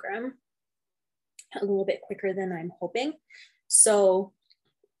program a little bit quicker than I'm hoping. So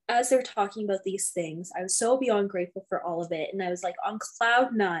as they're talking about these things, I was so beyond grateful for all of it. And I was like on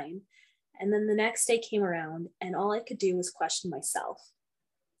cloud 9. And then the next day came around, and all I could do was question myself.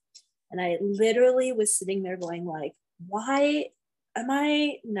 And I literally was sitting there going like, why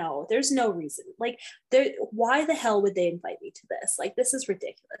no, there's no reason. Like, why the hell would they invite me to this? Like, this is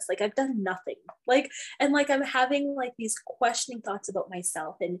ridiculous. Like, I've done nothing. Like, and like, I'm having like these questioning thoughts about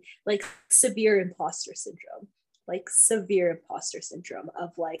myself and like severe imposter syndrome. Like, severe imposter syndrome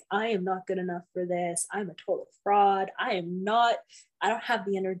of like, I am not good enough for this. I'm a total fraud. I don't have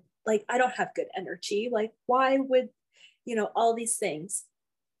the energy. Like, I don't have good energy. Like, why would, all these things.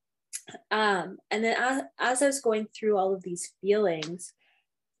 And then as I was going through all of these feelings,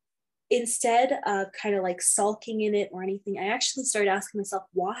 instead of kind of like sulking in it or anything, I actually started asking myself,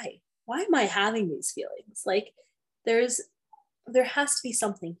 why am I having these feelings? Like, there has to be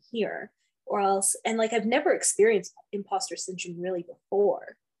something here, or else. And like, I've never experienced imposter syndrome really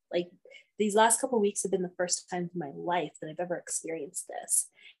before. Like, these last couple of weeks have been the first time in my life that I've ever experienced this.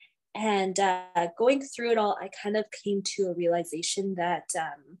 And going through it all, I kind of came to a realization that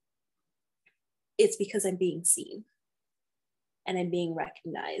it's because I'm being seen and I'm being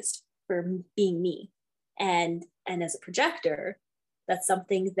recognized for being me. And as a projector, that's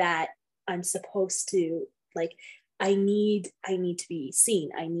something that I'm supposed to, like, I need to be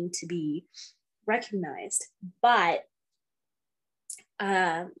seen. I need to be recognized. But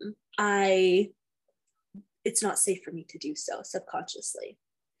it's not safe for me to do so subconsciously,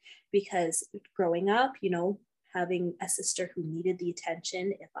 because growing up, having a sister who needed the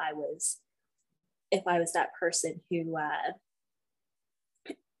attention, if I was that person who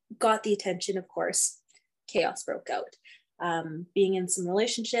got the attention, of course, chaos broke out. Being in some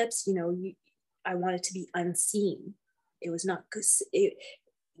relationships, I wanted to be unseen. It was not good.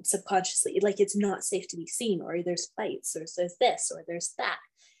 Subconsciously, like, it's not safe to be seen, or there's fights, or there's this, or there's that.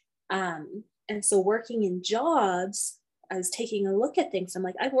 And so working in jobs, I was taking a look at things. I'm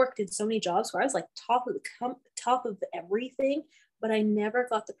like, I've worked in so many jobs where I was like top of everything, but I never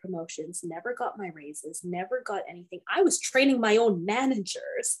got the promotions, never got my raises, never got anything. I was training my own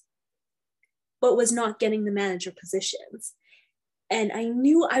managers, but was not getting the manager positions. And I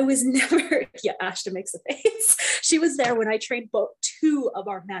knew I was never, yeah, Ashton makes a face. She was there when I trained two of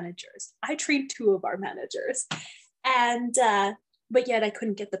our managers. And, but yet I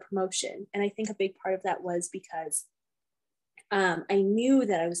couldn't get the promotion. And I think a big part of that was because I knew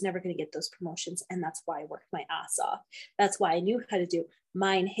that I was never going to get those promotions. And that's why I worked my ass off. That's why I knew how to do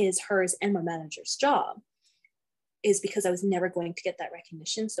mine, his, hers, and my manager's job, is because I was never going to get that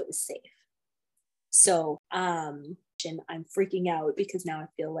recognition. So it was safe. So I'm freaking out because now I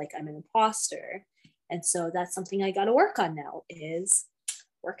feel like I'm an imposter. And so that's something I got to work on now, is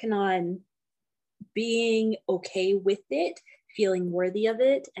working on being okay with it, feeling worthy of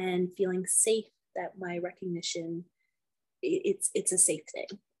it, and feeling safe that my recognition, it's a safe thing.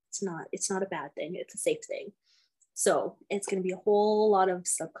 It's not a bad thing. It's a safe thing. So it's going to be a whole lot of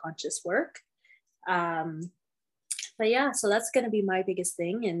subconscious work. But yeah, so that's going to be my biggest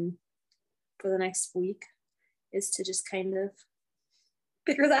thing. And for the next week is to just kind of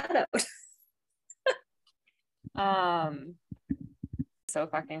figure that out. So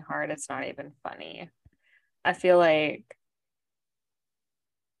fucking hard. It's not even funny. I feel like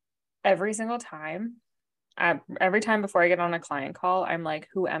every single time, every time before I get on a client call, I'm like,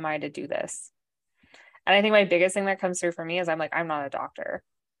 who am I to do this? And I think my biggest thing that comes through for me is I'm like, I'm not a doctor.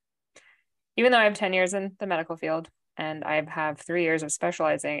 Even though I have 10 years in the medical field and I have 3 years of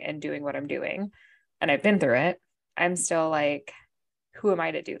specializing in doing what I'm doing, and I've been through it, I'm still like, who am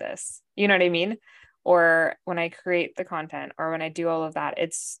I to do this? You know what I mean? Or when I create the content, or when I do all of that,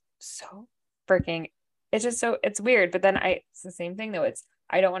 it's so freaking, it's weird. But then it's the same thing though.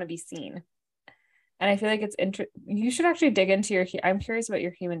 I don't want to be seen. And I feel like you should actually dig into I'm curious about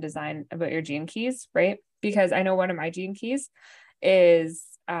your human design, about your gene keys, right? Because I know one of my gene keys is,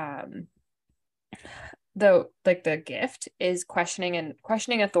 the gift is questioning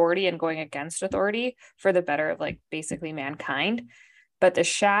authority and going against authority for the better of like basically mankind. But the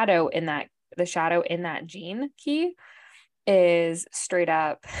shadow in that gene key is straight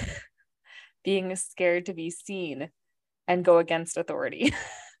up being scared to be seen and go against authority.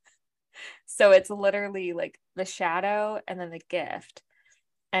 So it's literally like the shadow and then the gift.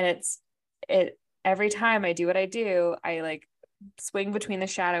 And every time I do what I do, I like swing between the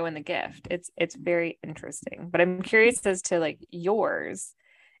shadow and the gift. It's very interesting. But I'm curious as to like yours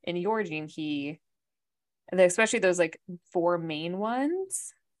in your gene key, especially those like 4 main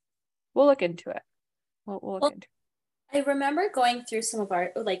ones. We'll look into it. We'll look into it. I remember going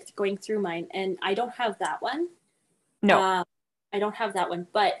through mine, and I don't have that one. No. I don't have that one,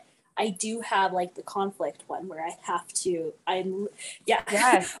 but I do have like the conflict one where I have to,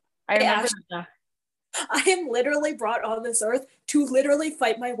 Yes, I remember that. I am literally brought on this earth to literally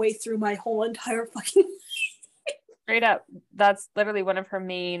fight my way through my whole entire fucking life. Straight up, that's literally one of her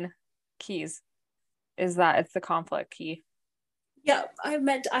main keys, is that it's the conflict key. Yeah, I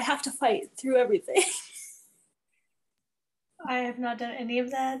have to fight through everything. I have not done any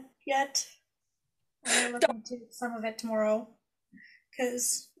of that yet. I'm going to look into some of it tomorrow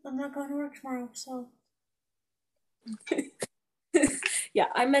because I'm not going to work tomorrow. So yeah,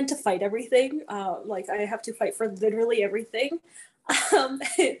 I'm meant to fight everything. Like I have to fight for literally everything.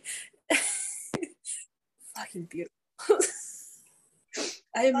 Fucking beautiful.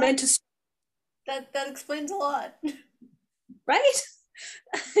 I am meant to. That explains a lot, right?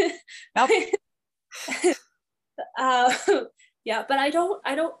 Nope. Yeah, but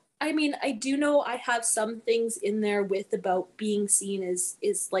I mean, I do know I have some things in there with about being seen is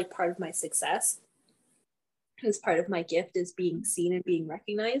like part of my success. As part of my gift is being seen and being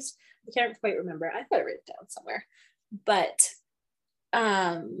recognized. I can't quite remember. I've got it written down somewhere. But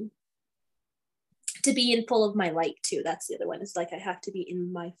to be in full of my light too. That's the other one. It's like I have to be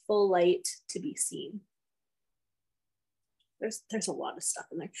in my full light to be seen. There's a lot of stuff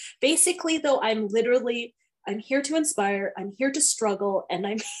in there. Basically, though, I'm here to inspire, I'm here to struggle, and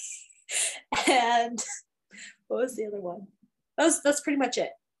and what was the other one? That's pretty much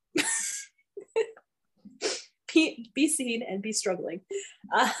it. Be seen and be struggling.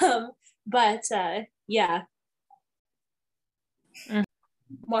 But yeah. I'm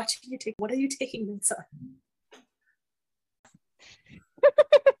watching you take. What are you taking this on?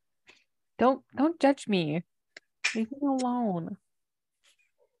 Don't judge me. Leave me alone.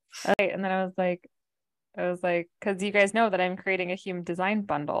 Okay, and then I was like, because you guys know that I'm creating a human design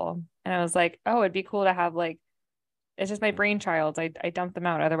bundle, and I was like, oh, it'd be cool to have like, it's just my brainchild. I dump them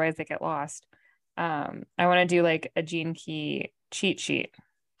out, otherwise they get lost. I want to do like a gene key cheat sheet.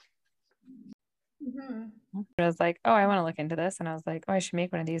 I was like, oh, I want to look into this, and I was like, oh, I should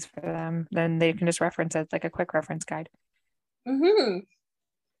make one of these for them. Then they can just reference it, like a quick reference guide.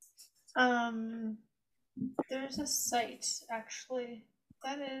 There's a site actually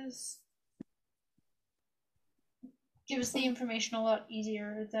that gives the information a lot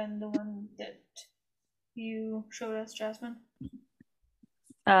easier than the one that you showed us, Jasmine.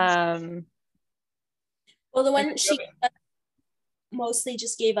 Well, the one she mostly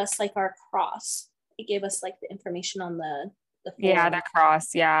just gave us like our cross. It gave us like the information on the yeah, the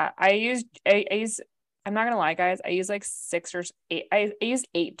cross. Yeah, I use. I'm not gonna lie, guys. I use like 6 or 8. I use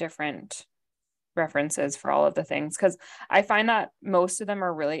 8 different references for all of the things because I find that most of them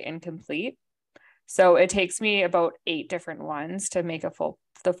are really incomplete. So it takes me about 8 different ones to make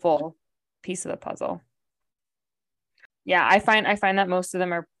the full piece of the puzzle. Yeah, I find that most of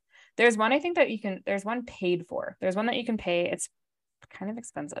them are. There's one I think that there's one paid for. There's one that you can pay. It's kind of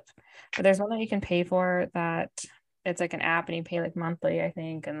expensive, but there's one that you can pay for that it's like an app and you pay like monthly, I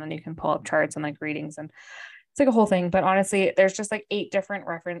think, and then you can pull up charts and like readings, and it's like a whole thing. But honestly, there's just like 8 different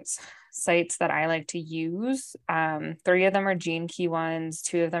reference sites that I like to use. 3 of them are gene key ones,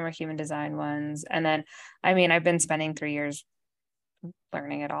 2 of them are human design ones, and then I mean I've been spending 3 years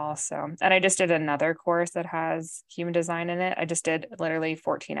learning it all. So, and I just did another course that has human design in it. I just did literally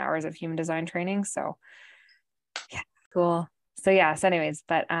 14 hours of human design training. So yeah, cool. So yeah, so anyways,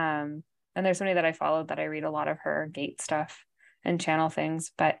 but and there's somebody that I followed that I read a lot of her gate stuff and channel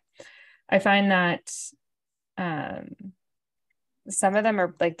things, but I find that some of them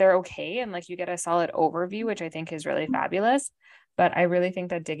are like they're okay and like you get a solid overview, which I think is really fabulous. But I really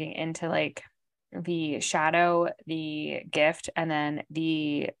think that digging into like the shadow, the gift, and then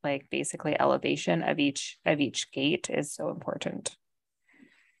the like basically elevation of each gate is so important.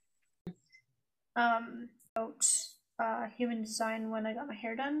 About human design, when I got my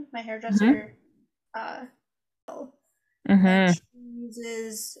hair done, my hairdresser and she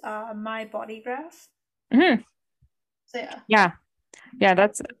uses my body graph. So yeah,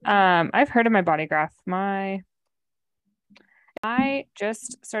 that's I've heard of my body graph. I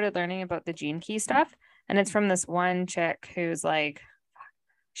just started learning about the gene key stuff, and it's from this one chick who's like,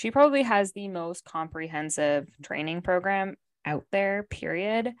 she probably has the most comprehensive training program out there,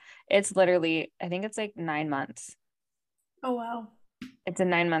 period. It's literally, I think it's like 9 months. Oh, wow. It's a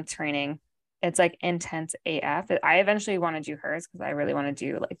 9-month training. It's like intense AF. I eventually want to do hers because I really want to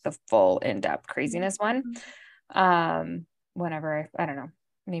do like the full in-depth craziness one. Whenever, I don't know,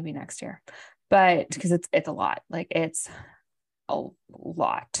 maybe next year, but because it's a lot, like it's a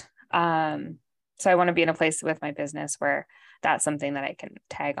lot. So I want to be in a place with my business where that's something that I can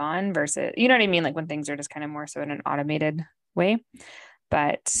tag on versus, you know what I mean? Like when things are just kind of more so in an automated way.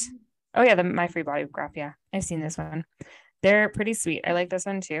 But oh yeah, my free body graph. Yeah, I've seen this one. They're pretty sweet. I like this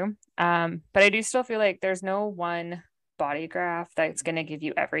one too. But I do still feel like there's no one body graph that's going to give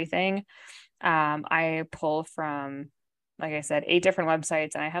you everything. I pull from, like I said, 8 different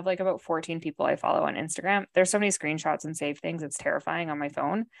websites, and I have like about 14 people I follow on Instagram. There's so many screenshots and saved things. It's terrifying on my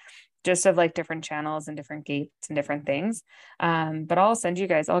phone, just of like different channels and different gates and different things. But I'll send you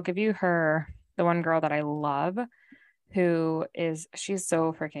guys, I'll give you the one girl that I love, she's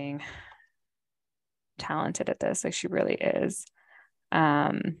so freaking talented at this. Like she really is.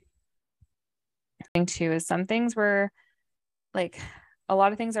 Thing too is some things were like, a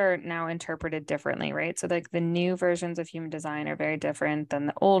lot of things are now interpreted differently, right? So like the new versions of human design are very different than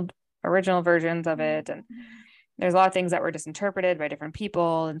the old original versions of it. And there's a lot of things that were just interpreted by different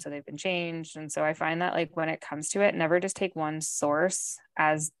people. And so they've been changed. And so I find that like when it comes to it, never just take one source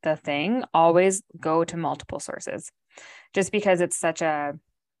as the thing, always go to multiple sources, just because it's such a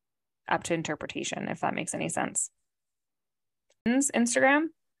up to interpretation, if that makes any sense. Instagram,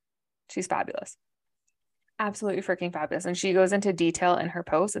 she's fabulous. Absolutely freaking fabulous. And she goes into detail in her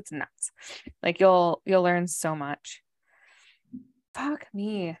posts. It's nuts. Like you'll learn so much. Fuck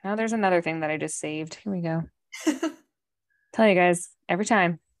me. Now there's another thing that I just saved. Here we go. Tell you guys every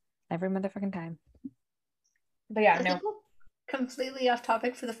motherfucking time. But yeah, no. Completely off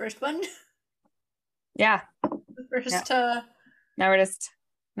topic for the first one. Yeah. The first Now we're just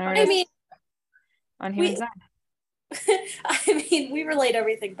I mean, on human design. I mean, we relate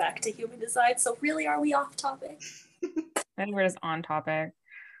everything back to human design, so really are we off topic? I think we're just on topic.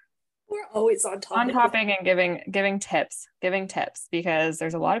 We're always on topic. On topic and giving tips, because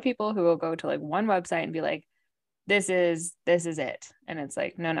there's a lot of people who will go to like one website and be like, this is it. And it's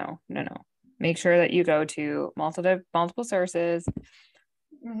like, no. Make sure that you go to multiple sources,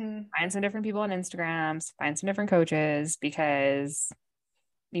 find some different people on Instagrams, find some different coaches, because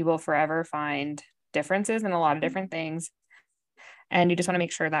you will forever find differences in a lot of different things. And you just want to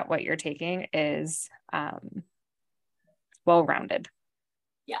make sure that what you're taking is well-rounded.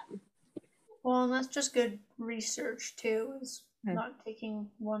 Yeah. Well, and that's just good research too, is not taking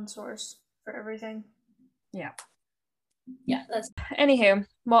one source for everything. Yeah. Yeah. That's Anywho,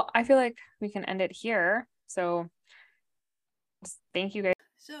 well, I feel like we can end it here. So thank you guys.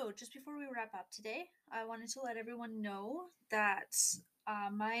 So just before we wrap up today, I wanted to let everyone know that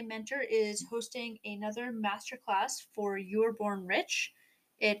my mentor is hosting another masterclass for You're Born Rich.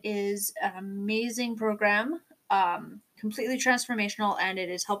 It is an amazing program, completely transformational, and it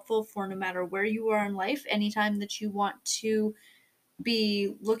is helpful for no matter where you are in life. Anytime that you want to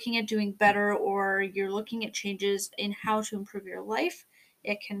be looking at doing better, or you're looking at changes in how to improve your life,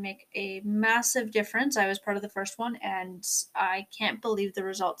 it can make a massive difference. I was part of the first one, and I can't believe the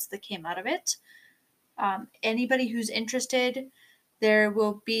results that came out of it. Anybody who's interested, there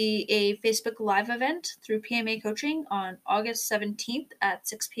will be a Facebook Live event through PMA Coaching on August 17th at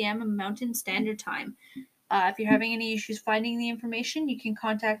 6 p.m. Mountain Standard Time. If you're having any issues finding the information, you can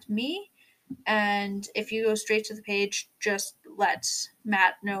contact me. And if you go straight to the page, just let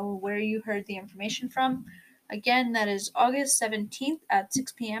Matt know where you heard the information from. Again, that is August 17th at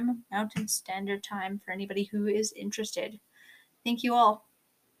 6 p.m. Mountain Standard Time for anybody who is interested. Thank you all.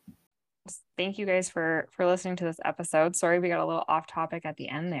 Thank you guys for listening to this episode. Sorry we got a little off topic at the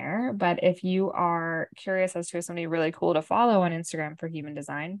end there, but if you are curious as to somebody really cool to follow on Instagram for human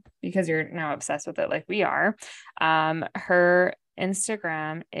design, because you're now obsessed with it like we are, her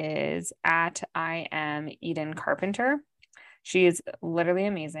Instagram is at I am Eden Carpenter. She is literally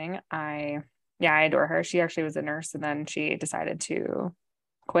amazing. I adore her. She actually was a nurse, and then she decided to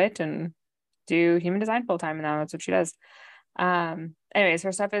quit and do human design full time, and now that's what she does. Anyways,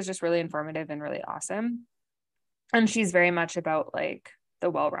 her stuff is just really informative and really awesome, and she's very much about like the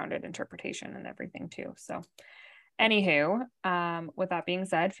well-rounded interpretation and everything too. So anywho, with that being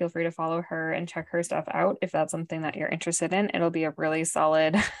said, feel free to follow her and check her stuff out if that's something that you're interested in. It'll be a really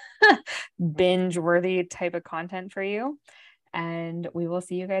solid binge worthy type of content for you, and we will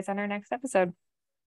see you guys on our next episode.